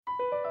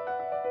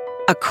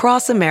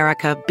Across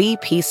America,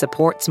 BP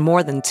supports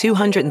more than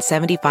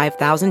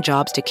 275,000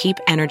 jobs to keep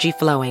energy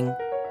flowing.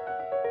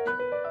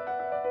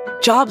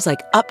 Jobs like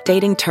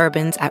updating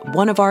turbines at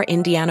one of our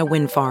Indiana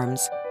wind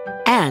farms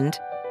and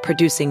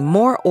producing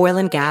more oil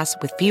and gas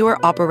with fewer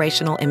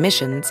operational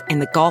emissions in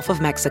the Gulf of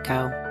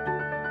Mexico.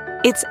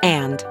 It's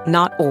and,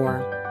 not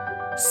or.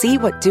 See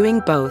what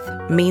doing both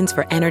means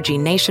for energy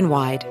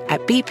nationwide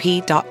at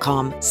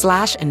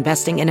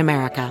bp.com/investing in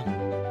America.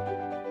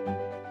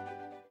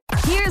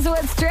 Here's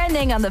what's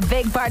trending on the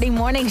Big Party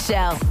Morning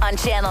Show on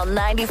Channel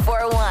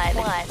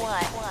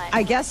 94.1.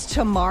 I guess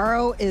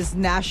tomorrow is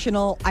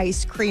National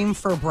Ice Cream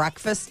for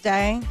Breakfast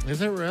Day.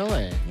 Is it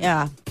really?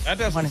 Yeah. That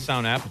doesn't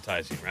sound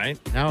appetizing, right?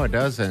 No, it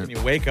doesn't. When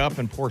you wake up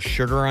and pour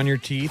sugar on your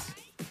teeth.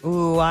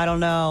 Ooh, I don't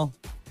know.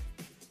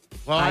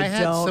 Well, I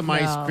had some know.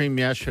 ice cream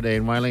yesterday,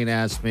 and Wileen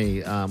asked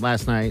me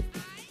last night.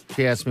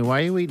 She asked me,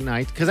 "Why are you eating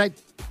ice?"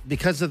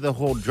 Because of the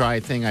whole dry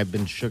thing, I've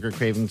been sugar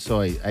craving.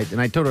 So I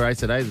told her, I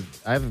said,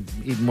 I've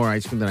eaten more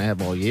ice cream than I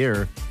have all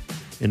year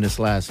in this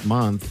last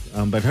month.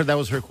 But that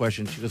was her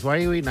question. She goes, "Why are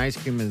you eating ice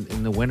cream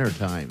in the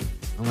wintertime?"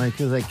 I'm like,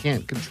 because I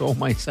can't control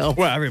myself.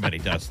 Well, everybody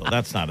does, though.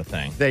 That's not a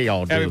thing. They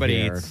all do.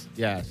 Everybody here. eats.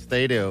 Yes,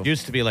 they do.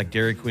 Used to be like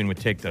Dairy Queen would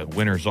take the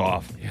winters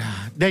off. Yeah,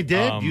 they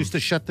did. Used to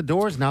shut the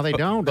doors. Now they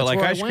don't. But That's like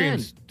where ice I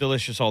cream's went.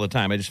 delicious all the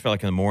time. I just feel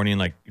like in the morning,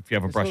 like if you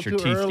haven't It's brushed a your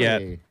little teeth too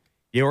yet, early.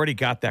 you already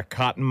got that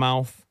cotton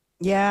mouth.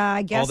 Yeah,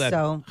 I guess all that,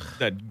 so.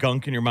 That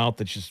gunk in your mouth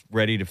that's just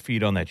ready to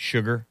feed on that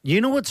sugar. You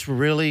know what's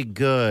really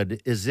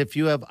good is if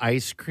you have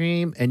ice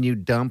cream and you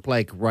dump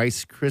like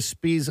Rice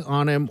Krispies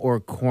on them or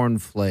Corn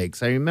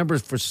Flakes. I remember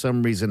for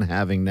some reason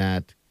having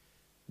that.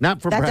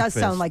 Not for That breakfast.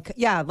 does sound like,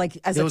 like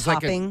as a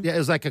topping. It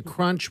was like a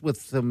crunch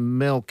with some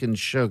milk and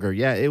sugar.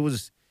 Yeah, it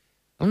was.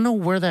 I don't know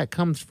where that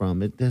comes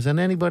from. Hasn't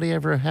anybody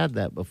ever had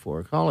that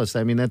before? Call us.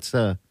 I mean, that's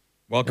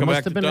Welcome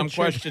back to Dumb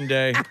Question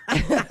Day.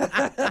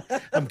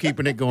 I'm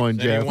keeping it going,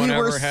 Has Jeff. anyone We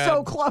were ever had-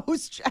 so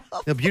close, Jeff.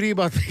 The beauty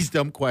about these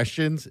dumb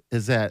questions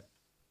is that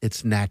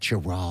it's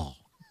natural.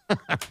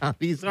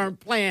 These aren't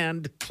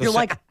planned. You're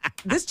like,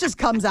 this just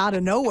comes out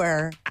of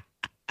nowhere.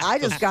 I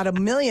just got a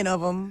million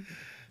of them.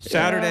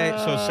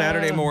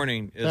 Saturday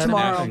morning is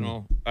Tomorrow.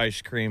 National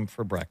Ice Cream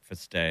for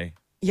Breakfast Day.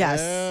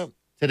 Yes.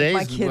 Today's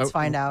My kids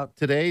find out.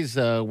 Today's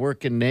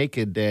working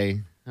naked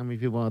day. How many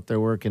people out there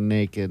working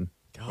naked?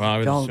 Well, I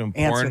would Don't assume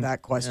answer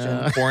that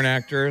question. porn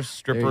actors,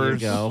 strippers.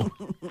 There you go.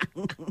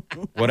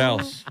 What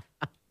else?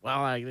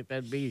 Well, I think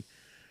that'd be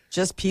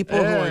Just people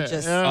who are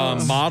just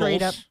straight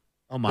Models.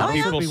 up. models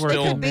people be still-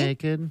 working Could be.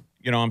 naked.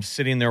 You know, I'm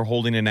sitting there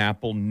holding an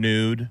apple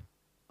nude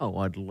Oh,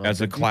 I'd love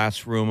as a it.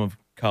 classroom of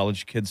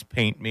college kids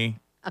paint me.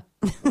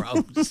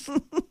 Gross.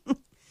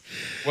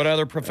 What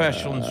other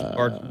professions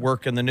are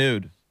working the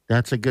nude?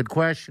 That's a good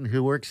question.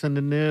 Who works in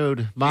the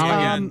nude? Molly,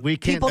 Again, we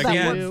can't People that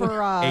again, do- work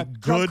for a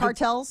drug good-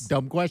 cartels.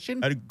 Dumb question?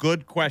 A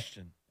good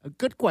question. A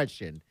good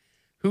question.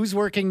 Who's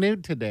working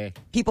nude today?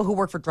 People who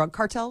work for drug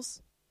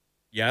cartels.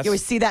 Yes. You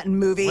always see that in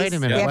movies. Wait a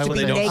minute, They why have to would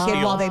be they don't naked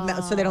steal?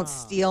 while so they don't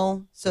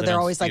steal. So They they're don't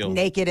always steal. like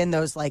naked in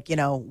those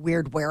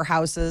weird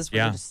warehouses where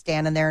Yeah. they're just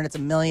standing there and it's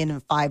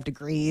 1,005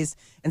 degrees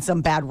and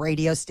some bad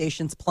radio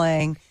station's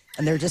playing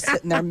and they're just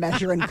sitting there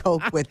measuring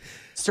coke with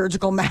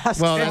surgical masks.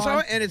 Well,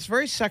 on. And it's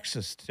very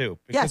sexist too,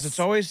 because Yes. it's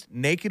always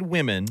naked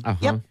women,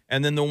 Yep.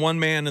 and then the one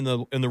man in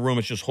the room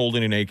is just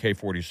holding an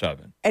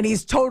AK-47. And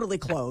he's totally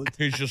clothed.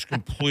 He's just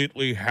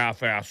completely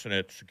half-assing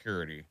at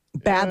security.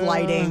 Bad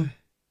lighting.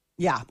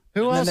 Yeah.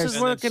 Who And then else there's-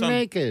 is working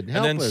naked? And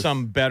then Help us.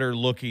 some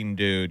better-looking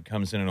dude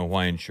comes in a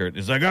Hawaiian shirt.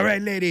 He's like, "All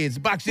right, ladies,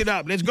 box it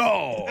up. Let's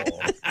go."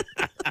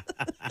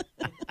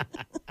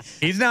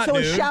 He's not So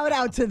a nude. shout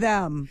out to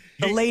them,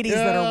 the ladies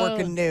that are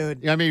working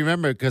nude. I mean,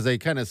 remember, because they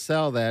kind of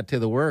sell that to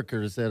the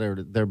workers that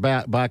are they're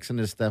boxing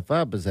this stuff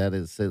up. Is that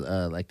it's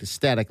like the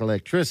static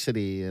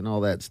electricity and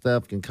all that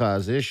stuff can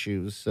cause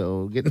issues.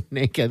 So getting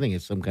naked, I think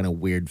it's some kind of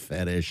weird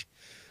fetish.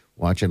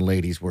 Watching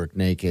ladies work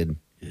naked.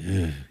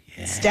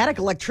 Static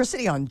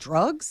electricity on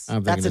drugs?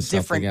 I'm That's thinking a of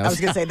something different. I else.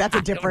 was going to say that's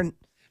a different.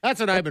 That's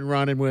what I've been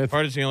running with.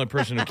 Part is the only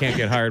person who can't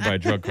get hired by a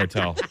drug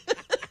cartel.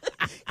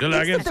 They're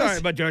like, "I'm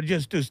sorry, but you're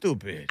just too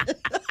stupid.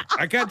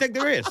 I can't take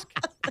the risk.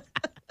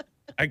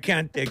 I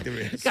can't take the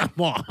risk." Come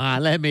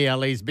on, let me at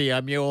least be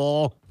a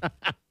mule.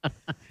 Come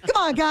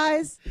on,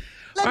 guys.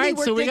 Let All me right,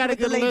 work so we naked got a with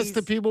the good list ladies.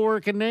 of people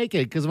working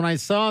naked. Because when I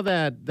saw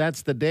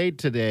that's the day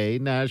today,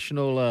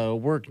 National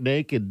Work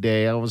Naked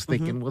Day, I was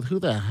thinking, well, who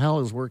the hell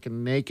is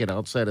working naked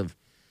outside of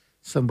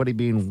somebody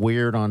being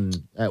weird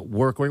at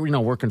work, or,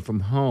 working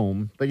from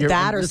home? But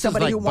That or this is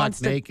somebody like who buck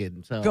wants to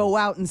naked, so. Go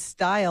out in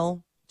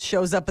style,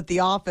 shows up at the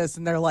office,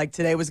 and they're like,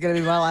 today was going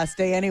to be my last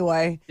day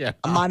anyway. Yeah.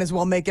 I might as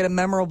well make it a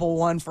memorable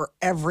one for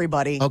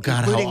everybody, Oh God,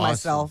 including how awesome.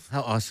 myself.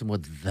 How awesome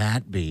would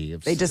that be?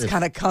 They just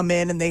kind of come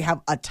in and they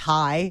have a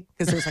tie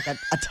because there's like a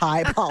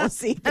tie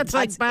policy. That's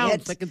like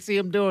bounce. I it. can see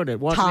him doing it.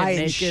 Walking Tie in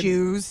and naked.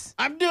 shoes.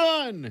 I'm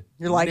done.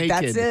 You're like,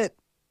 that's Naked. it.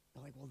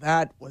 You're like, well,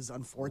 that was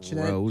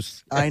unfortunate.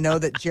 Gross. I know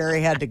that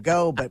Jerry had to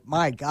go, but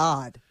my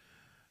God.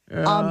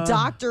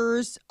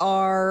 Doctors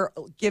are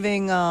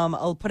giving,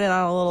 I'll put it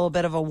on a little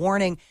bit of a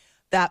warning.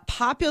 that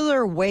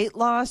popular weight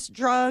loss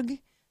drug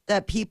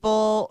that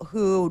people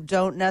who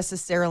don't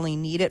necessarily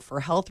need it for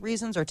health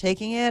reasons are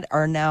taking it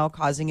are now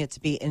causing it to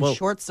be in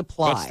short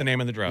supply. What's the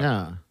name of the drug?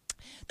 Yeah.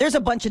 There's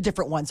a bunch of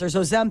different ones. There's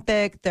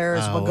Ozempic,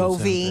 there's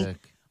Wegovy.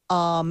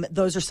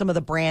 Those are some of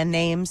the brand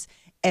names.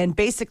 And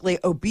basically,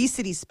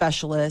 obesity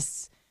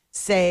specialists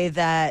say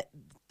that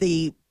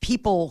the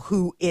people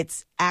who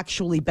it's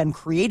actually been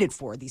created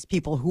for, these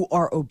people who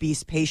are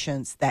obese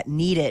patients that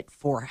need it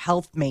for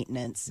health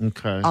maintenance,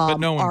 But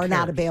no one are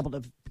not cares. able to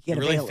get You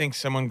really available. think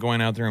someone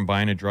going out there and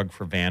buying a drug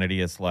for vanity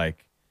is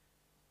like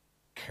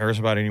cares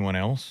about anyone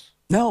else?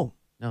 No.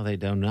 No, they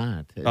do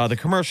not. The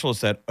commercial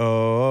is that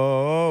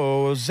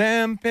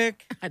Ozempic,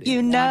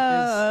 You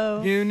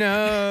know. you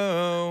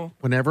know.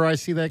 Whenever I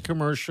see that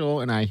commercial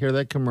and I hear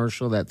that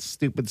commercial, that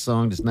stupid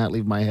song does not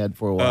leave my head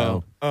for a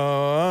while.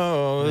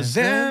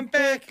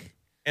 Ozempic.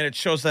 And it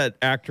shows that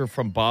actor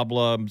from Bob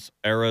Love's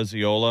era,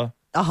 Ziola.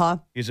 Uh-huh.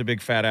 He's a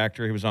big fat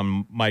actor. He was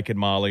on Mike and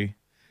Molly.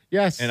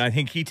 Yes. And I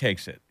think he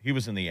takes it. He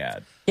was in the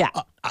ad. Yeah.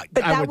 I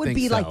But that would would think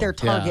be like so, their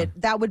target.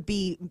 yeah. That would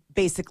be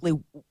basically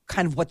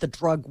kind of what the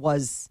drug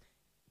was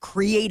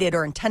created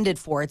or intended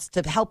for. It's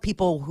to help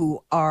people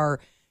who are,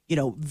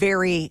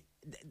 very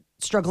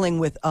struggling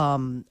with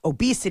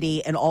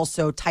obesity and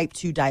also type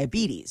 2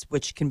 diabetes,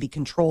 which can be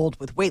controlled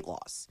with weight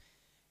loss.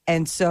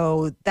 And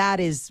so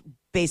that is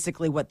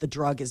basically what the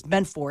drug is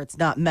meant for. It's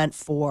not meant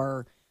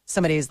for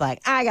somebody who's like,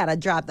 I got to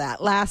drop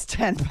that last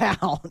 10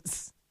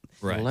 pounds.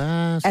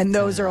 Right. And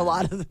those are a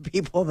lot of the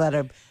people that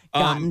have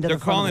gotten to They're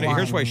the front calling of it. the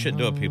Here's why line. you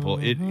shouldn't do it, people.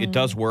 It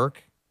does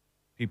work.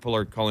 People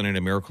are calling it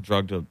a miracle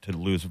drug to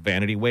lose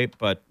vanity weight,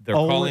 but they're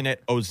calling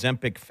it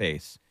Ozempic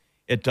face.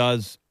 It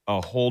does a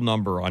whole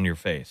number on your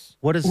face.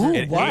 What is Ooh,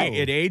 it? wow.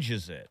 It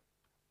ages it.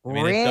 I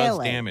mean, it does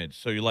Really?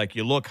 damage. So you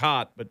look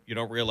hot, but you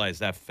don't realize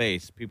that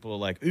face. People are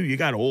like, ooh, you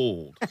got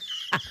old.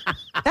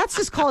 That's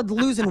just called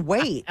losing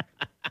weight.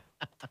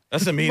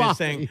 That's the meanest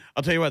thing.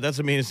 I'll tell you what, that's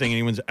the meanest thing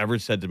anyone's ever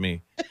said to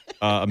me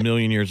a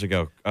million years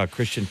ago.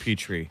 Christian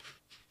Petrie.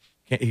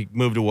 He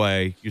moved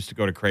away, used to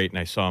go to Creighton.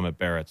 I saw him at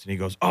Barrett's, and he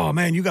goes, oh,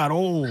 man, you got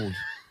old.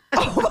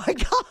 Oh, my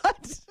God.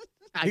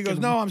 He goes,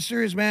 no, I'm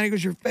serious, man. He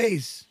goes, your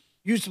face.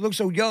 You used to look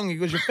so young. He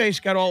goes, your face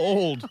got all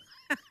old.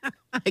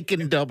 I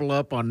can double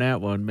up on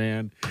that one,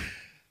 man.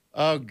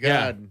 Oh, God.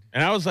 Yeah.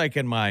 And I was like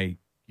in my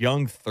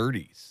young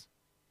 30s.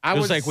 It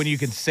was like when you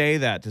can say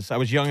that I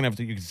was young enough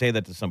that you could say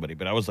that to somebody,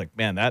 but I was like,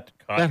 man, that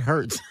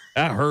hurts.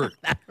 That hurt.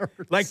 That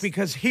hurts. Like,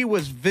 because he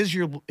was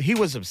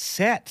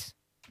upset.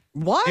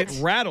 What? It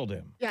rattled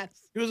him. Yes.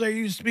 He was like, you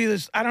used to be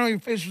this, I don't know, your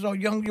face was all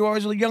young. You were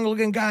always a young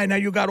looking guy. Now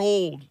you got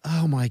old.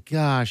 Oh my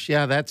gosh,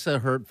 yeah, that's a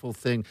hurtful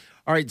thing.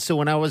 All right, so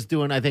when I was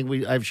doing, I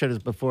think I've shared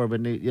this before,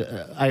 but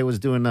I was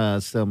doing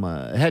some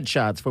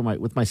headshots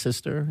with my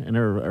sister and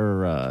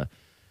her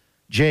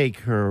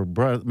Jake,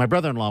 my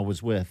brother-in-law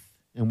was with,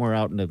 and we're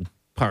out in the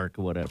park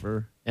or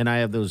whatever, and I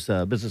have those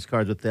business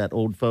cards with that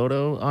old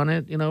photo on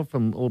it,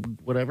 from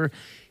old whatever.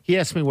 He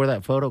asked me where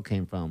that photo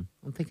came from.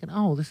 I'm thinking,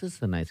 oh, this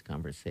is a nice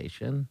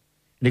conversation.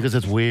 And he goes,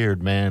 it's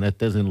weird, man. That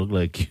doesn't look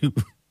like you.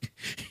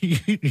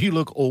 You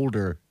look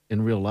older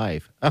in real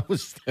life. I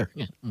was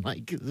staring at him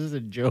like, is this a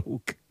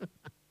joke?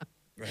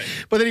 Right.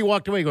 But then he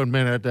walked away going,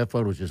 man, that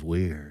photo's just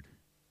weird.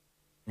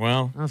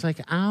 Well, I was like,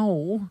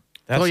 ow.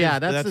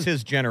 That's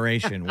his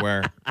generation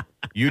where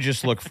you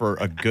just look for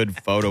a good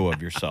photo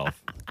of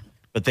yourself.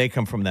 But they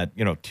come from that,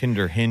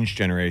 Tinder Hinge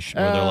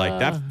generation where they're like,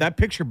 that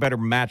picture better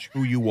match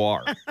who you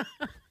are.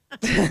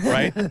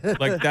 Right?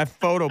 Like that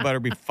photo better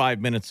be 5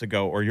 minutes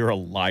ago or you're a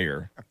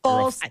liar.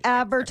 False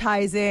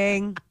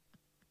advertising.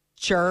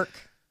 Jerk.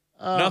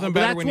 Nothing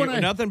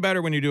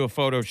better when you do a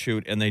photo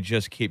shoot and they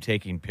just keep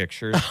taking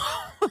pictures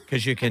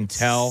because you can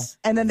tell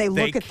And then they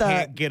they look at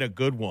can't get a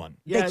good one.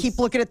 They keep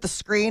looking at the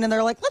screen and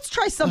they're like, let's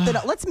try something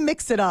else. Let's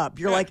mix it up.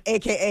 You're like,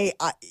 AKA,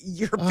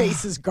 your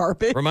face is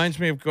garbage. Reminds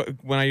me of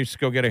when I used to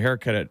go get a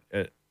haircut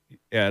at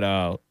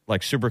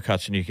like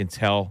Supercuts, and you can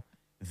tell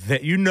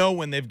that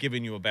when they've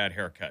given you a bad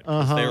haircut.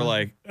 'Cause they're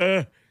like,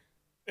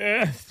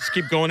 just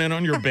keep going in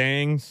on your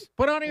bangs.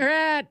 Put on your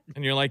hat.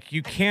 And you're like,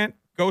 you can't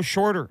go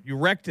shorter. You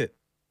wrecked it.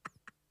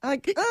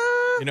 Like,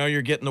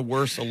 You're getting the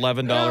worst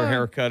 $11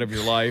 haircut of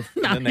your life.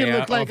 Now And then you they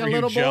look like offer a you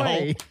little gel,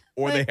 boy.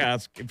 or they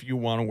ask if you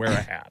want to wear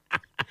a hat.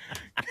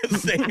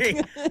 Because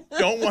they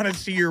don't want to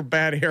see your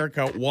bad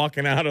haircut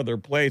walking out of their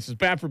place. It's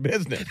bad for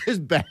business. It's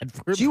bad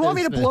for do you want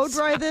me to blow business.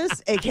 dry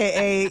this?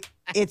 AKA,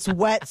 it's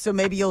wet, so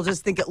maybe you'll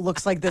just think it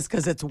looks like this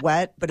because it's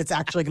wet, but it's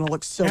actually going to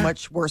look so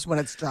much worse when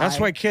it's dry. That's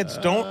why kids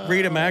don't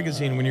read a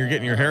magazine when you're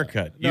getting your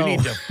haircut. You No.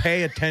 need to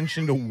pay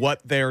attention to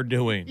what they're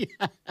doing.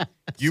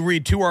 You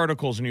read 2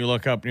 articles and you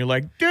look up and you're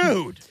like,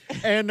 dude.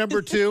 And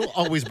number 2,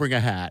 always bring a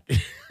hat.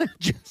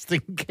 Just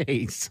in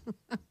case.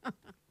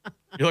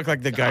 You look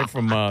like the guy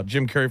from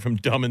Jim Carrey from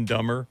Dumb and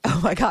Dumber. Oh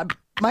my God.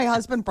 My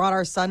husband brought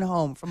our son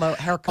home from a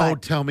haircut. Oh,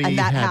 tell me and you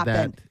that had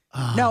happened. that.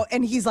 Oh. No,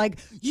 and he's like,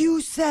 you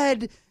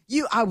said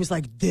you. I was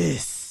like,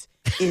 this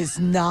is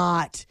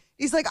not.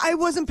 He's like, I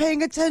wasn't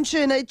paying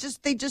attention. They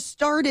just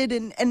started,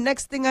 and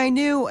next thing I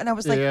knew, and I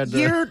was like,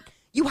 Yeah,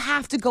 you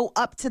have to go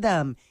up to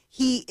them.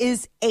 He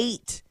is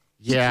 8.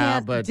 He Yeah,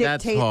 can't but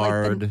that's dictate,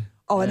 hard.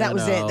 And that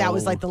was it. That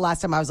was know. like the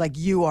last time I was like,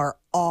 you are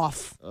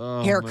off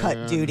haircut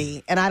man.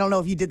 duty. And I don't know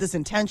if you did this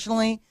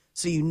intentionally,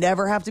 so you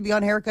never have to be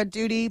on haircut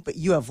duty, but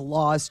you have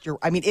lost your.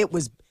 I mean, it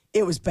was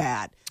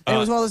bad. And it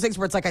was one of those things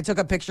where it's like I took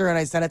a picture and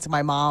I sent it to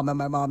my mom, and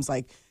my mom's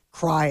like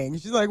crying.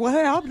 She's like, "What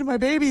happened to my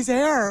baby's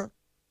hair?"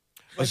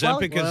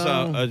 Ozempic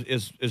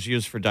is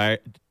used for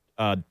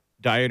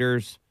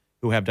dieters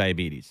who have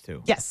diabetes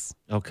too. Yes.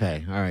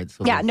 Okay. All right.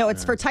 So Yeah, no,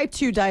 it's for type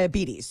 2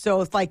 diabetes. So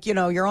if like,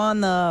 you're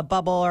on the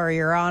bubble or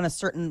you're on a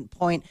certain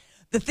point,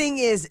 the thing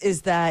is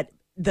that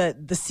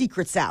the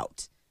secret's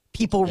out.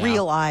 People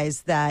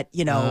realize that,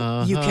 you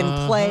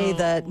can play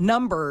the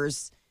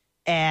numbers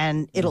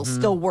and it'll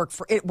still work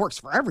it works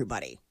for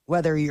everybody,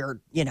 whether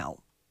you're,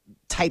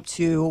 type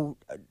 2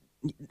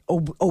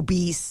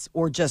 obese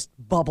or just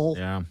bubble.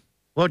 Yeah.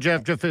 Well,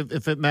 Jeff, if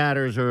it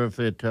matters or if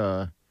it,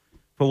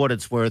 for what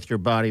it's worth, your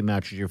body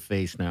matches your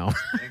face now.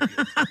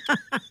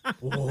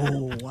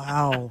 Oh,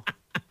 wow.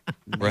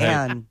 Right.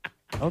 Man.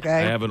 Okay.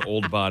 I have an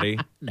old body.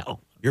 No.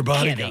 Your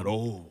body got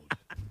old.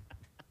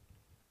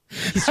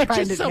 He's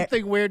trying Just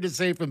something weird to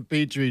say from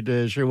Petri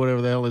Dish or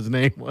whatever the hell his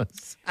name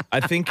was. I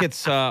think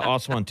it's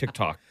also on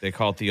TikTok. They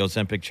call it the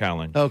Ozempic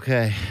Challenge.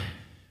 Okay.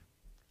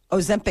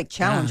 Ozempic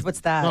challenge.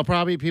 What's that? Well,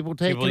 probably people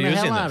taking People the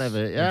using hell out this of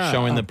it. and Yeah.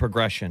 showing the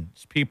progression.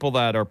 It's people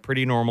that are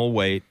pretty normal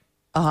weight.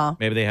 Uh-huh.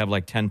 Maybe they have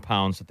like 10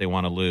 pounds that they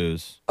want to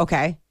lose,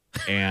 Okay.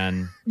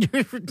 and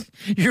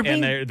You're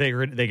being, and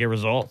they get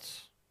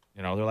results.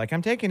 They're like,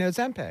 I'm taking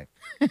Ozempic.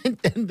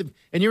 and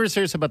you were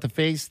serious about the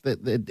face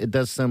that it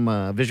does some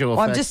visual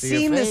Well, effects. I'm just to your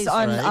seeing this face,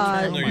 on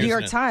right? They're New using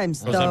York it. Times.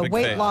 The Ozempic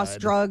weight face. loss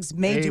drugs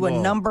may do a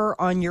Able. number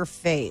on your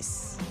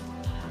face.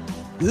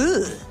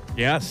 Ugh,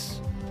 Yes.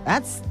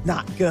 that's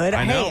not good.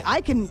 I know. Hey,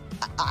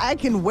 I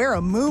can wear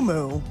a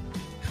muumuu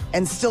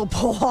and still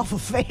pull off a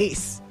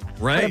face.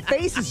 Right. But a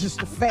face is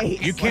just a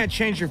face. You can't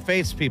change your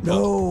face,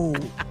 people. No,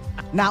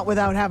 not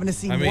without having to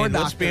see I more mean,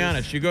 doctors. let's be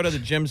honest. You go to the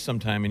gym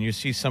sometime and you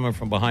see someone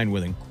from behind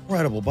with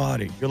incredible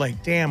body. You're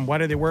like, damn, why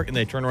do they work? And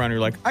they turn around and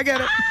you're like, I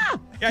get it.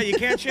 Yeah, you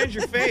can't change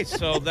your face.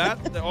 So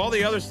all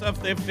the other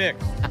stuff they've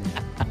fixed.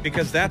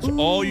 Because that's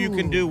all you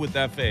can do with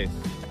that face.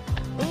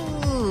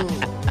 Ooh.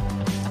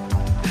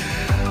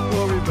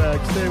 We'll be back.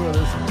 Stay with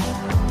us.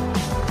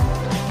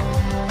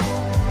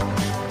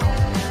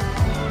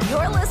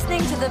 You're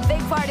listening to the Big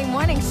Party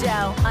Morning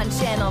Show on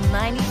Channel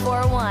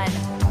 94.1.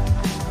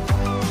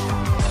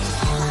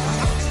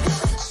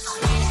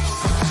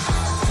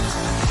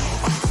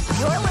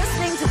 You're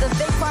listening to the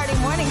Big Party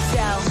Morning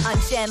Show on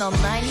Channel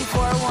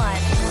 94.1.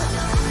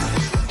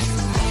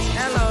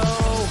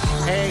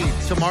 Hello. Hey,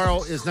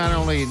 tomorrow is not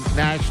only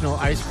National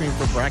Ice Cream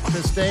for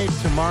Breakfast Day,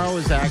 tomorrow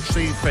is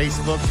actually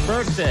Facebook's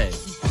birthday.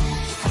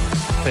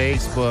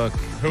 Facebook.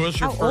 Who was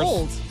your How first?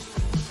 old?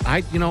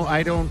 I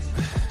don't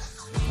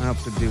I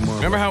have to do more.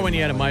 Remember how when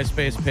you had a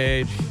MySpace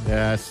page,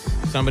 Yes.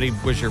 somebody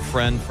was your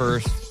friend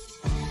first?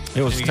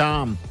 It was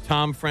Tom.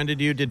 Tom friended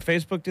you. Did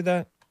Facebook do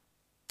that?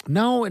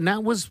 No, and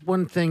that was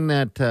one thing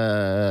that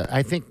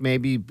I think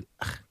maybe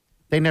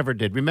they never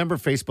did. Remember,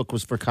 Facebook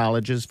was for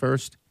colleges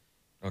first?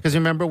 Because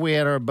remember, we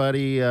had our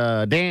buddy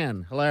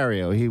Dan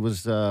Hilario. He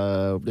was,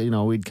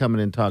 we'd come in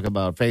and talk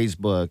about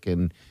Facebook,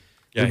 and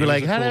Yeah, we'd be he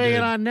like, was a how cool did I get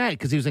dude. on that?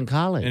 Because he was in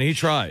college. And he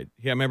tried.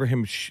 Yeah, I remember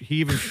him. He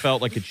even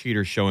felt like a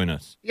cheater showing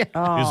us. Yeah. He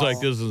was like,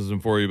 this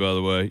isn't for you, by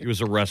the way. He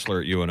was a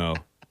wrestler at UNO.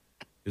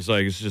 He's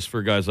like, it's just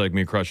for guys like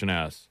me crushing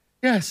ass.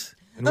 Yes.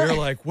 And we were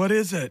like, what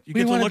is it? You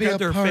get to wanna look be at a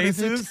their part of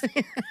faces?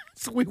 it.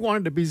 So we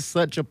wanted to be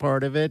such a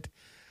part of it.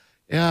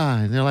 Yeah.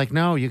 And they're like,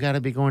 no, you got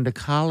to be going to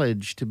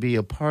college to be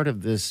a part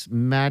of this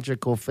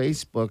magical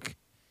Facebook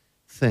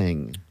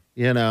thing.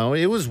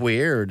 It was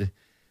weird.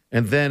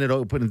 And then it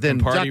opened. And then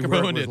Party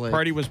Zuckerberg ruined was it. like,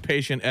 Party was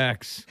patient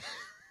X.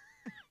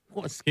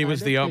 He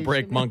was the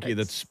outbreak monkey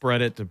that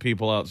spread it to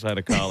people outside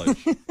of college.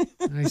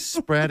 I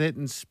spread it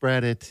and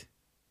spread it.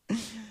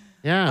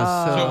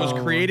 Yeah. So it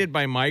was created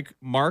by Mark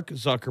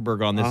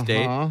Zuckerberg on this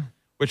date,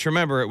 which,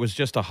 remember, it was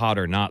just a hot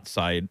or not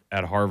site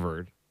at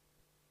Harvard.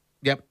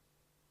 Yep.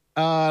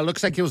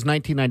 Looks like it was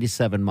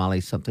 1997, Molly.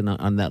 Something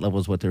on that level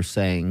is what they're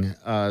saying.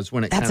 Is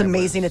when it That's kind of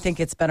amazing to think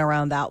it's been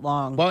around that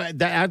long. Well,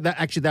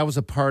 that was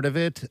a part of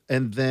it,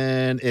 and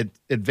then it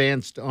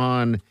advanced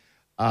on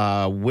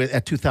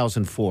at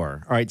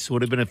 2004. All right, so it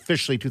would have been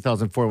officially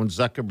 2004 when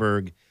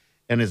Zuckerberg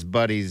and his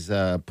buddies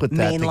put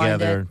that Mainlined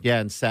together. it. Yeah,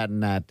 and sat in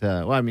that.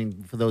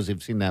 For those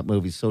who've seen that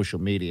movie, Social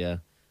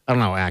Media. I don't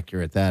know how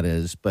accurate that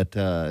is, but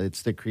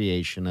it's the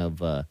creation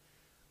of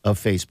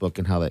Facebook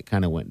and how that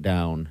kind of went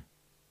down.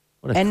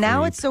 What a And now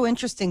creep. it's so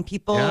interesting.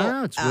 People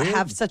Yeah, it's weird.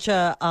 have such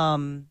a,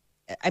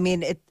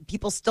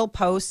 people still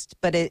post,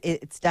 but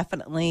it's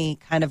definitely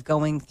kind of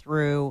going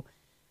through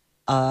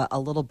a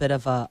little bit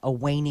of a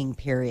waning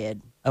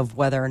period of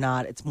whether or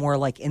not it's more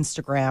like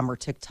Instagram or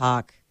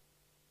TikTok.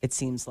 It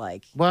seems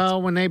like.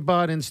 Well, when they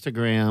bought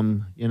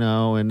Instagram,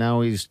 and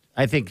now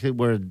I think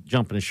we're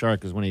jumping a shark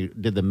because when he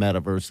did the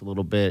metaverse a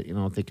little bit,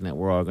 thinking that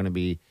we're all going to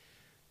be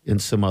in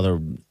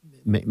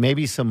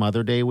maybe some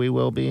other day we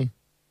will be.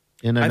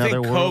 in I another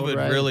think world. COVID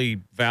right?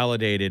 really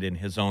validated in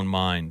his own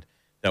mind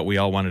that we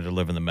all wanted to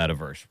live in the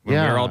metaverse. When we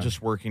Yeah. were all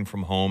just working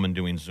from home and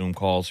doing Zoom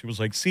calls, he was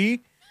like,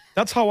 see,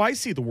 that's how I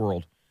see the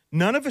world.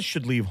 None of us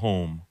should leave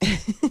home,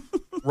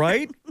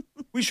 right?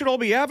 We should all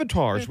be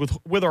avatars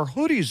with our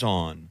hoodies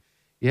on.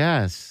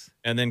 Yes.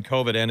 And then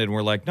COVID ended, and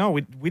we're like, no,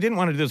 we didn't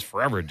want to do this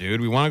forever,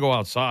 dude. We want to go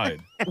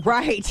outside.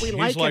 Right. He's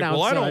like like, it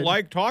well, I don't outside.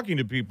 like talking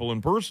to people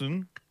in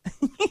person.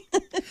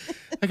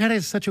 That guy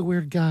is such a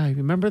weird guy.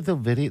 Remember the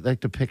video,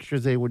 like the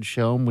pictures they would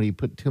show him when he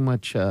put too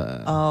much.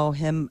 Oh,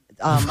 him.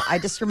 I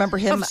just remember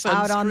him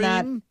out on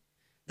that. sunscreen?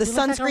 The He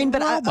looked like a sunscreen,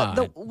 but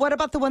robot. what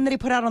about the one that he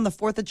put out on the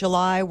 4th of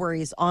July where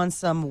he's on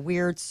some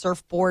weird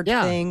surfboard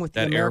Yeah. thing with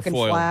the That American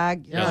airfoil.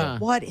 flag? You're Yeah.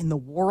 like, what in the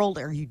world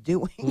are you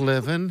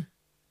doing?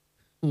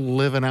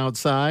 living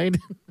outside.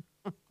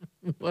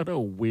 What a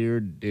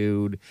weird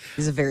dude.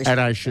 He's a very And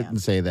I strange shouldn't man.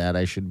 say that.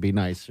 I should be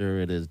nicer.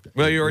 It is.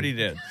 Well, you already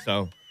did.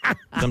 So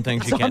some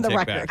things you It's on can't the take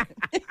record.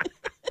 back.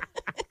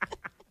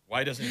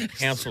 Why doesn't he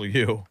cancel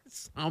you?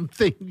 Some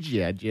things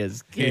you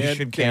just He can't.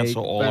 should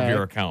cancel take all of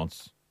your back.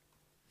 accounts.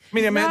 I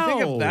mean, think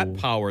No. of that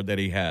power that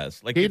he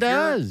has. Like He if you're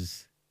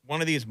does.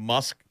 one of these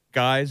Musk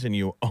guys and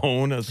you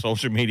own a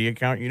social media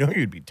account, you know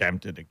you'd be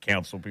tempted to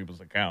cancel people's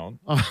account.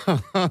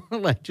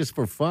 Like just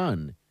for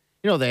fun.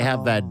 You know, they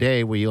have that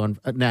day where you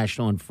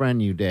National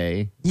Unfriend You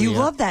Day. You where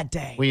love that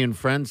day. where you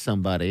unfriend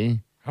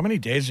somebody. How many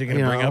days are you going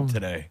to You bring know. up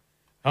today?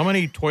 How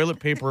many toilet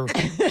paper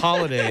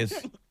holidays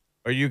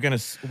are you going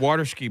to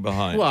water ski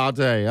behind? Well, I'll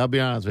tell you, I'll be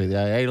honest with you.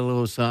 I ate a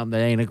little something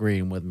that ain't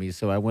agreeing with me,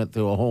 so I went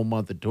through a whole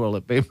month of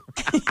toilet paper.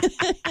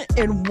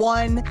 In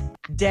one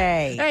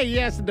day. Hey, you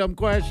asked a dumb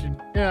question.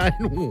 Yeah,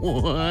 in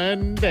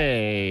one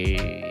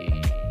day.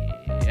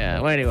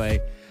 Yeah, well, anyway,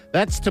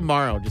 that's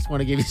tomorrow. Just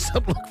want to give you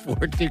something to look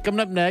forward to. Coming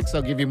up next,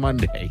 I'll give you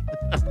Monday.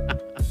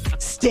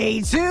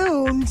 Stay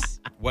tuned.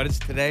 What is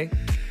today?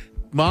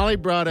 Molly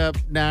brought up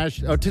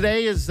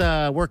today is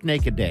Work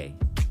Naked Day.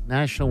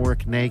 National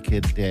Work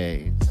Naked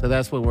Day. So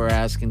that's what we're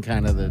asking.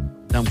 Kind of the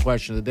dumb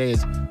question of the day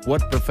is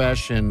what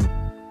profession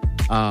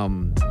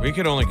We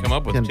could only come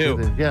up with Can do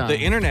two. the- yeah. The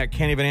internet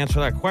can't even answer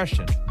that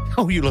question.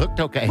 Oh, you looked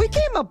okay. We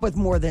came up with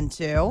more than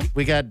two.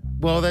 We got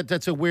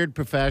that's a weird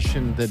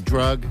profession, the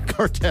drug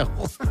cartel.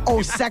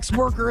 Oh, sex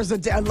workers.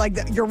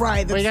 You're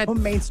right. We That's got- so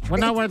mainstream. We're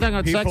not talking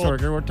about sex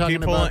worker. We're talking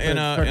people about in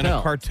the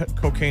a cartel.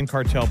 cocaine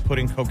cartel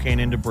putting cocaine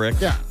into bricks.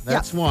 Yeah,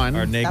 that's one.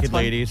 Are naked That's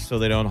one. ladies so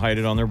they don't hide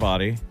it on their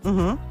body.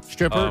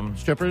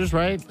 Strippers,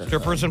 right?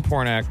 Strippers and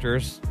porn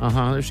actors.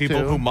 There's People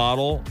two. who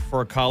model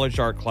for a college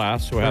art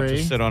class who have to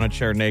Three. sit on a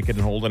chair naked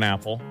and hold an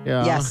apple.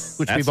 Yeah, Yes.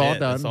 which That's we've all it.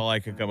 done. That's all I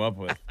could come up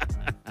with.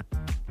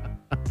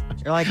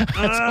 You're like, That's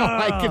all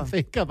I can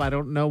think of. I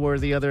don't know where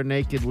the other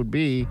naked would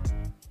be.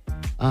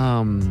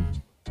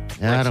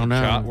 Yeah, I don't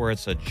know. Where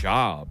it's a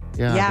job.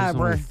 Yeah, Yeah, there's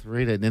only we're-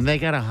 three. And they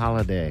got a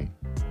holiday.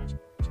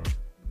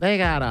 They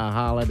got a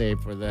holiday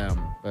for them.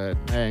 But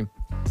hey,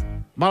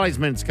 Molly's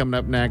Minute's coming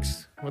up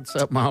next. What's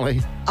up,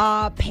 Molly?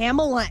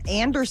 Pamela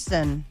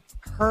Anderson,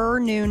 her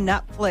new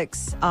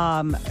Netflix,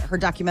 her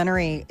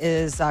documentary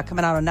is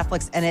coming out on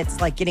Netflix, and it's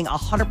like getting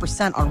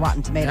 100% on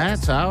Rotten Tomatoes.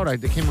 That's out.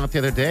 It came out the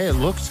other day. It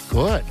looks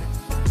good.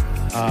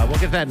 We'll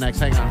get that next.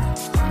 Hang on.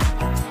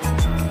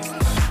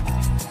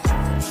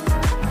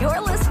 You're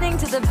listening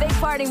to the Big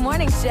Party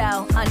Morning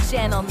Show on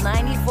Channel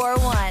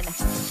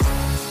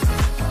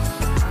 94.1.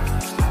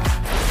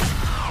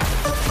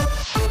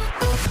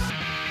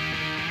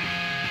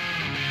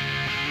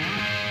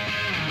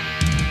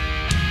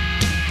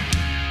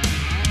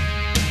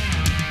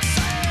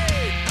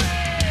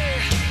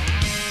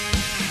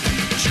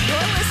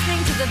 You're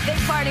listening to the Big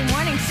Party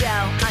Morning Show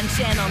on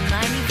Channel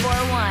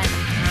 94.1. All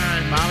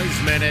right,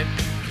 Molly's Minute.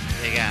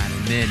 They got a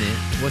minute.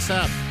 What's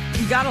up?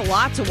 You got a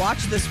lot to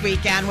watch this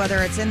weekend, whether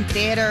it's in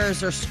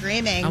theaters or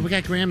streaming. Oh, we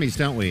got Grammys,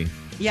 don't we?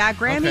 Yeah,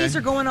 Grammys Okay.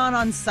 are going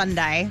on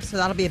Sunday, so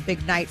that'll be a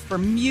big night for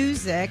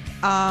music.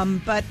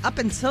 But up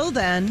until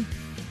then,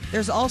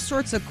 there's all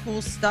sorts of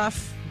cool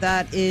stuff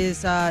that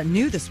is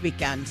new this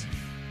weekend.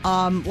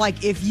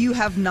 Like if you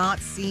have not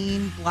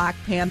seen Black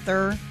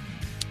Panther,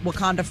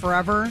 Wakanda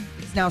Forever,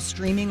 it's now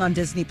streaming on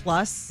Disney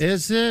Plus.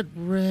 Is it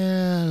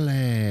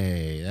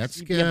really? That's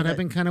Yeah, good. but I've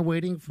been kind of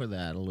waiting for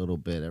that a little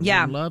bit. Everyone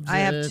Yeah, loves I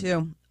have it.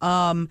 too.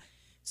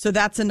 So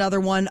that's another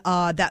one.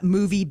 That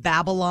movie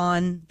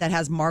Babylon that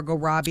has Margot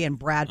Robbie and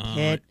Brad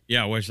Pitt.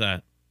 Yeah, where's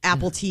that?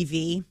 Apple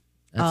TV.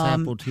 That's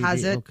Apple TV.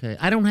 Has it? Okay.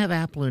 I don't have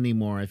Apple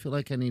anymore. I feel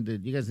like I need to.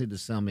 You guys need to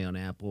sell me on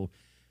Apple.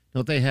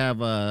 Don't they have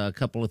a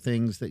couple of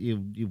things that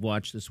you've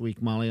watched this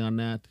week, Molly, on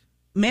that?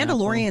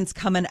 Mandalorian's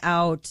coming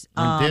out.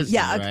 On Disney,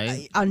 yeah,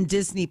 right? on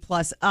Disney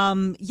Plus.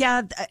 Apple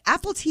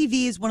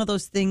TV is one of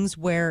those things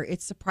where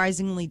it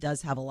surprisingly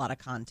does have a lot of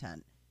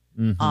content.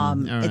 All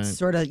right. It's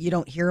sort of, you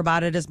don't hear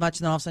about it as much,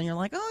 and then all of a sudden you're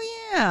like,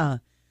 oh yeah.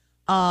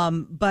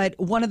 But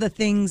one of the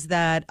things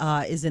that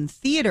is in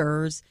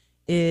theaters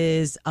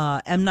is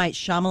M. Night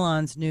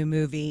Shyamalan's new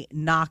movie,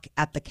 Knock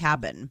at the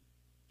Cabin.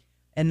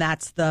 And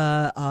that's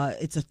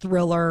it's a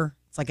thriller.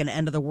 It's like an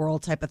end of the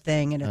world type of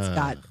thing. And it's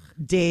got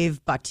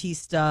Dave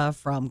Bautista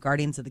from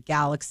Guardians of the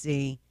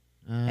Galaxy.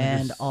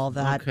 and all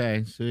that.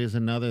 Okay, so here's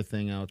another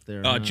thing out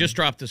there. Just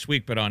dropped this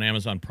week, but on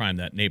Amazon Prime,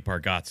 that Nate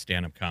Bargatze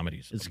stand-up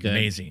comedy. It's good.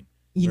 Amazing.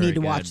 You Very need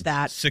to good. watch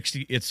that.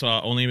 60. It's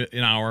only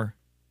an hour.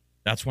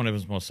 That's one of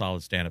his most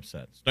solid stand-up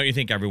sets. Don't you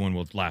think everyone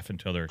will laugh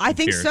until they're I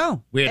think tears?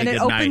 so. We had And a it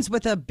good opens night.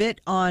 with a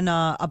bit on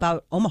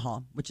about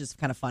Omaha, which is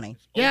kind of funny.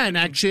 Yeah, and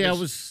actually, I This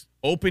was.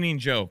 opening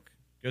joke.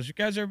 Goes, you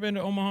guys ever been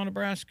to Omaha,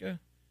 Nebraska?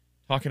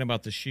 Talking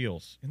about the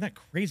Shields. Isn't that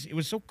crazy? It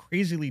was so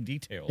crazily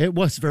detailed. It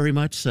was very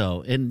much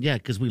so, and yeah,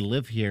 because we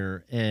live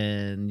here,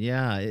 and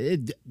yeah,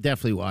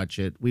 definitely watch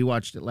it. We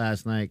watched it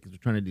last night because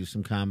we're trying to do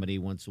some comedy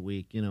once a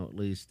week, at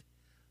least,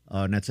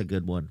 and that's a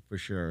good one for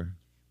sure.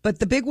 But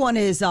the big one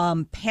is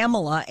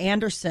Pamela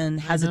Anderson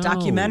has a know.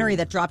 documentary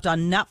that dropped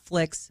on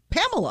Netflix,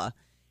 Pamela.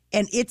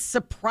 And it's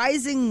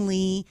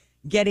surprisingly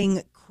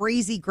getting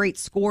crazy great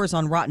scores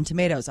on Rotten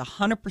Tomatoes,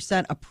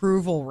 100%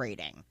 approval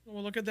rating.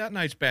 Well, look at that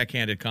nice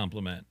backhanded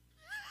compliment.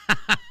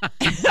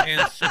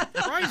 And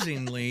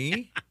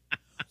surprisingly,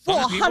 some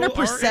Well, people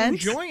 100%. are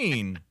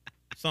enjoying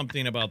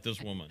something about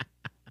this woman.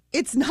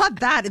 It's not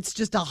that. It's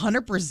just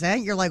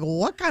 100%. You're like,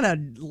 what kind of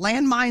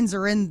landmines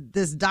are in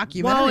this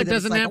documentary? Well, it that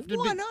it's doesn't like have to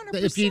 100%. be.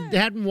 If you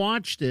hadn't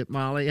watched it,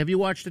 Molly, have you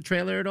watched the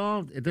trailer at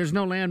all? There's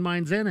no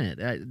landmines in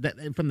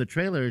it. From the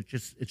trailer,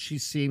 she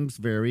seems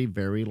very,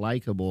 very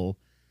likable.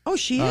 Oh,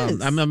 she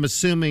is. I'm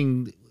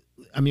assuming.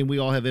 I mean, we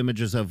all have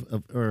images of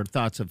or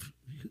thoughts of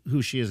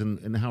who she is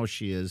and how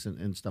she is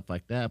and stuff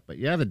like that. But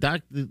yeah,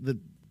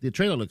 the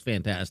trailer looks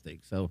fantastic.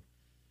 So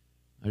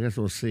I guess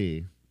we'll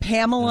see.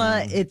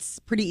 Pamela, it's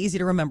pretty easy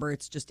to remember.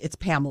 It's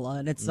Pamela,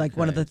 and it's like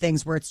one of the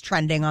things where it's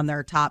trending on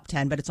their top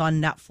 10, but it's on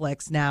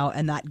Netflix now,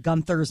 and that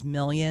Gunther's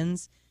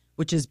Millions,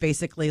 which is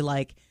basically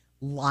like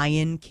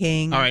Lion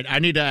King. All right, I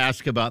need to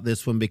ask about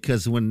this one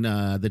because when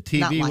the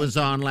TV was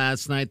on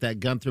last night, that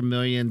Gunther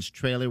Millions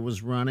trailer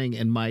was running,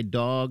 and my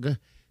dog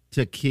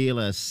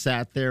Tequila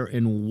sat there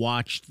and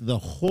watched the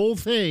whole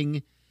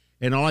thing,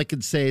 and all I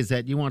could say is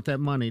that you want that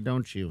money,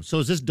 don't you? So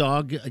is this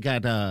dog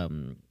got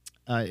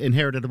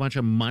inherited a bunch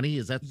of money?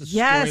 Is that the story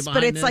Yes, behind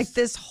but it's this? like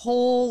this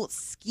whole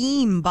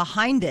scheme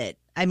behind it.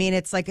 I mean,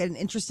 it's like an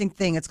interesting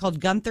thing. It's called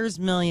Gunther's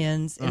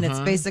Millions, and it's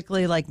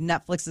basically like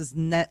Netflix's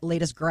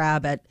latest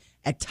grab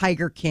at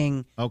Tiger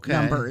King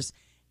numbers.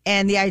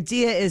 And the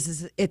idea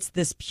is it's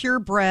this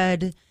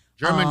purebred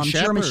German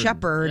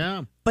Shepherd.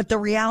 Yeah. But the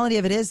reality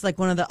of it is, like,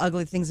 one of the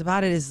ugly things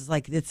about it is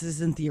like this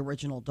isn't the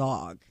original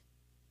dog.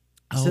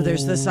 So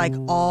there's this like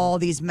all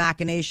these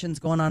machinations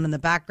going on in the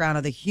background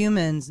of the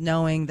humans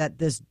knowing that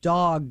this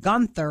dog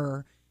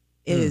Gunther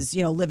is,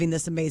 living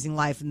this amazing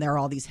life, and there are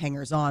all these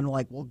hangers on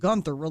like, well,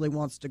 Gunther really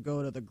wants to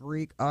go to the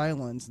Greek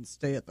islands and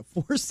stay at the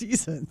Four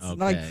Seasons. Okay.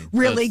 Like,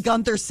 really,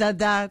 Gunther said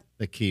that?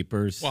 The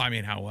keepers. Well, I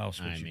mean, how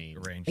else would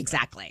you arrange that?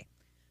 Exactly.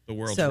 The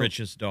world's So-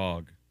 richest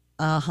dog.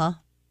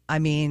 I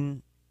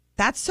mean,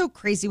 that's so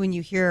crazy when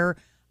you hear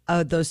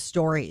those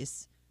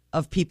stories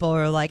of people who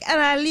are like,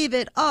 and I leave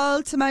it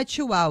all to my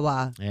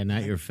Chihuahua. And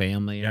not your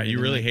family. or Yeah, you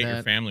anything really like hate that.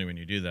 your family when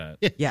you do that.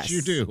 Yes.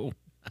 You do.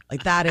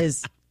 Like, that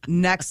is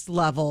next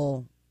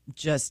level,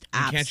 just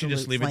And absolute can't you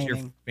just leave it to your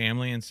flaming.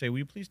 family and say, will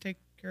you please take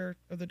care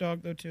of the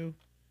dog, though, too?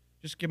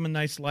 Just give him a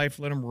nice life.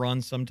 Let him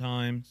run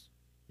sometimes.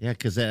 Yeah,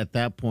 because at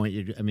that point,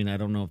 I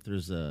don't know if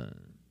there's a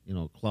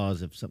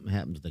clause if something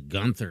happens to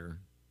Gunther.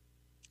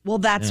 Well,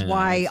 that's Yeah,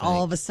 why it's all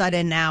like- of a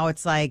sudden now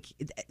it's like,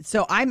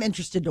 so I'm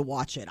interested to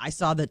watch it. I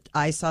saw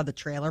the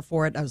trailer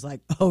for it. I was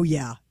like, oh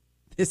yeah,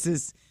 this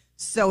is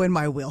so in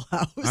my wheelhouse.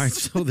 All right,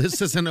 so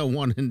this isn't a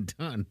one and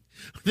done.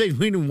 We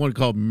need one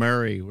called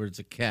Murray, where it's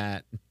a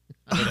cat.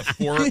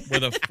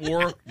 With a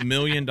 $4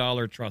 million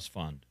trust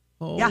fund.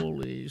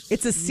 Holy It's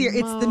it's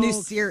the new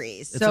smokes.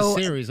 series. It's so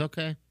a series,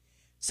 okay.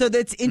 So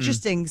that's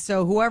interesting.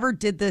 So whoever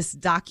did this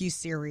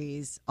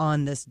docuseries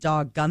on this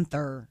dog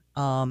Gunther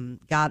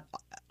got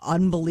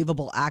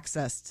unbelievable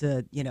access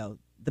to,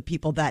 the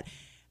people that,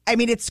 I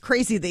mean, it's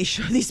crazy. They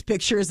show these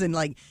pictures and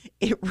like,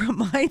 it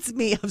reminds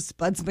me of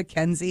Spuds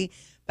McKenzie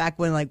back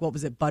when, like, what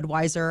was it?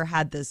 Budweiser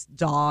had this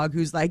dog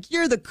who's like,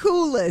 you're the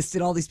coolest.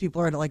 And all these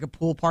people are at like a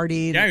pool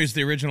party. and Yeah, he was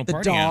the original the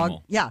party dog.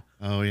 animal. Yeah.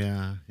 Oh,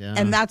 yeah, yeah.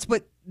 And that's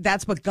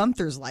what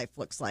Gunther's life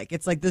looks like.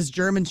 It's like this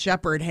German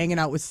Shepherd hanging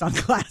out with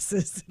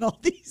sunglasses and all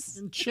these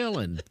And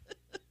chilling.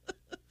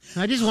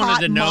 I just hot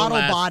wanted to know model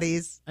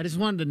bodies. I just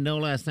wanted to know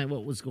last night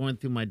what was going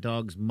through my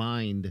dog's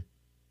mind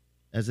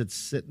as it's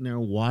sitting there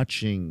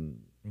watching.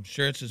 I'm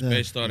sure it's his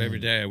base thought every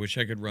day. I wish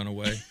I could run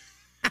away.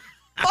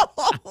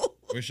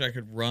 Wish I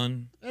could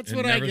run. That's and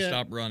what I never get.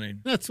 stop running.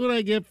 That's what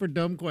I get for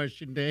dumb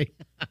question day.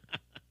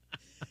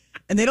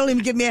 And they don't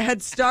even give me a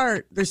head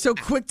start. They're so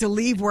quick to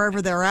leave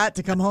wherever they're at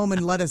to come home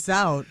and let us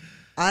out.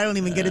 I don't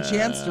even get a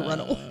chance to run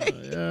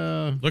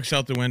away. Looks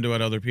out the window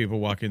at other people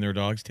walking their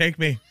dogs. Take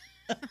me.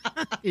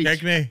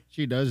 Take me.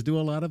 She does do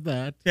a lot of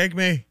that. Take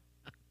me.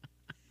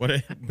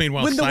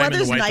 Meanwhile, When the Simon the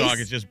weather's white nice- dog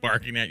is just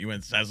barking at you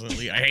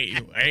incessantly. I hate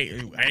you. I hate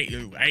you. I hate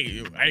you. I hate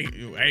you. I hate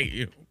you. I hate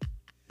you.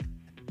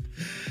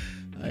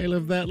 I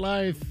live that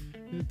life.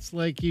 It's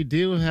like you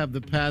do have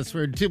the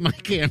password to my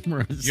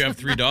cameras. You have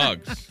 3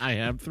 dogs. I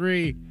have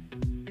 3.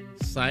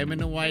 Simon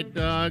the white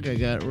dog. I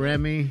got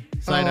Remy.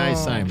 Side-eye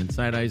Simon.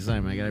 Side-eye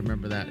Simon. I got to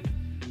remember that.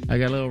 I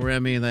got little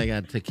Remy, and I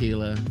got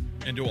Tequila.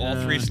 And do all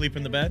three sleep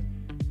in the bed?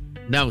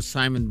 No,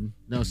 Simon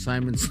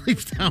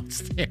sleeps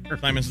downstairs.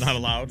 Simon's not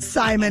allowed?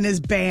 Simon is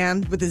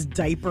banned with his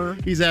diaper.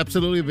 He's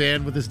absolutely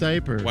banned with his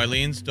diaper.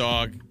 Wileen's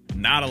dog,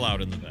 not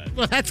allowed in the bed.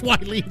 Well, that's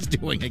what Wileen's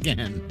doing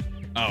again.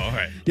 Oh, all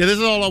right. Yeah, this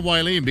is all on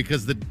Wileen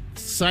because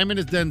Simon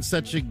has done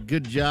such a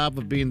good job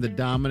of being the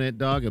dominant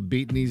dog, of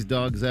beating these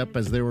dogs up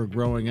as they were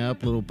growing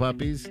up, little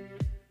puppies,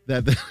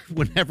 that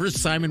whenever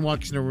Simon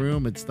walks in a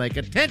room, it's like,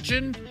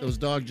 attention! Those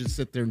dogs just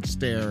sit there and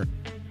stare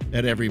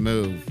at every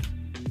move.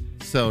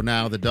 So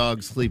now the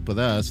dogs sleep with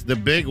us, the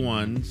big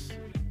ones.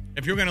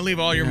 If you're going to leave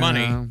all your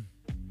money,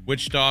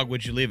 which dog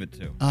would you leave it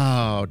to?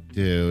 Oh,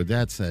 dude,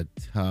 that's a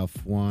tough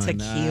one.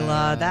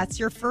 Tequila, that's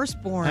your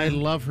firstborn. I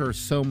love her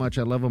so much.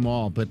 I love them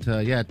all. But,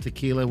 yeah,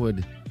 Tequila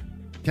would...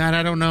 God,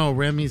 I don't know.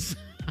 Remy's...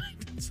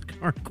 That's a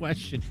hard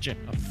question, Jeff.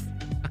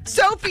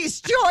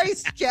 Sophie's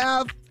choice,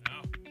 Jeff.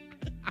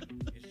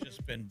 It's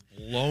just been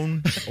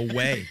blown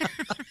away.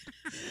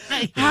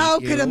 How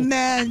could a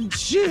man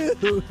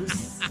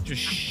choose?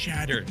 Just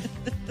shattered.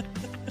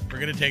 We're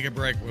going to take a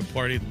break when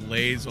Party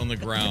lays on the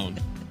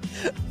ground.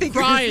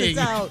 Crying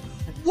out.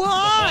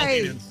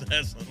 Why?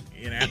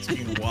 Incessantly and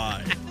asking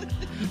why.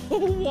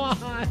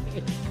 Why?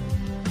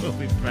 We'll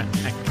be back.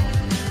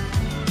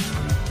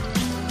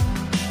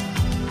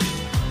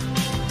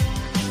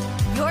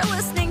 You're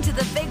listening to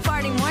the Big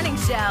Party Morning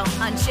Show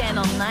on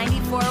Channel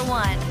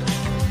 94.1.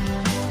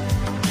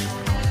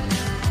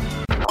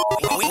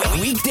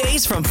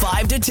 Weekdays from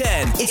 5 to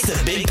 10. It's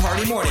the Big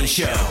Party Morning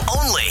Show.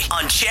 Only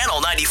on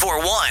Channel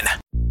 94.1.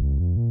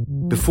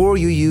 Before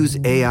you use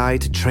AI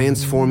to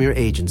transform your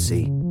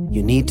agency,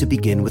 you need to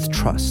begin with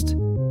trust.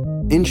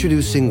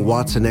 Introducing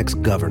Watson X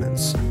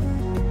Governance,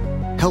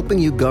 helping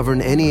you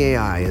govern any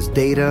AI as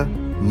data,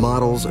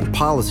 models, and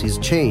policies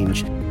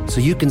change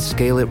so you can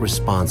scale it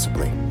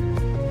responsibly.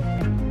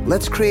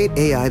 Let's create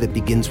AI that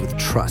begins with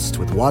trust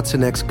with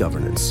Watson X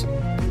Governance.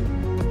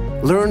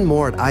 Learn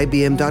more at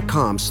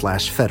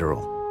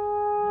ibm.com/federal.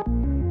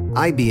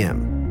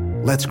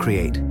 IBM. Let's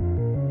create.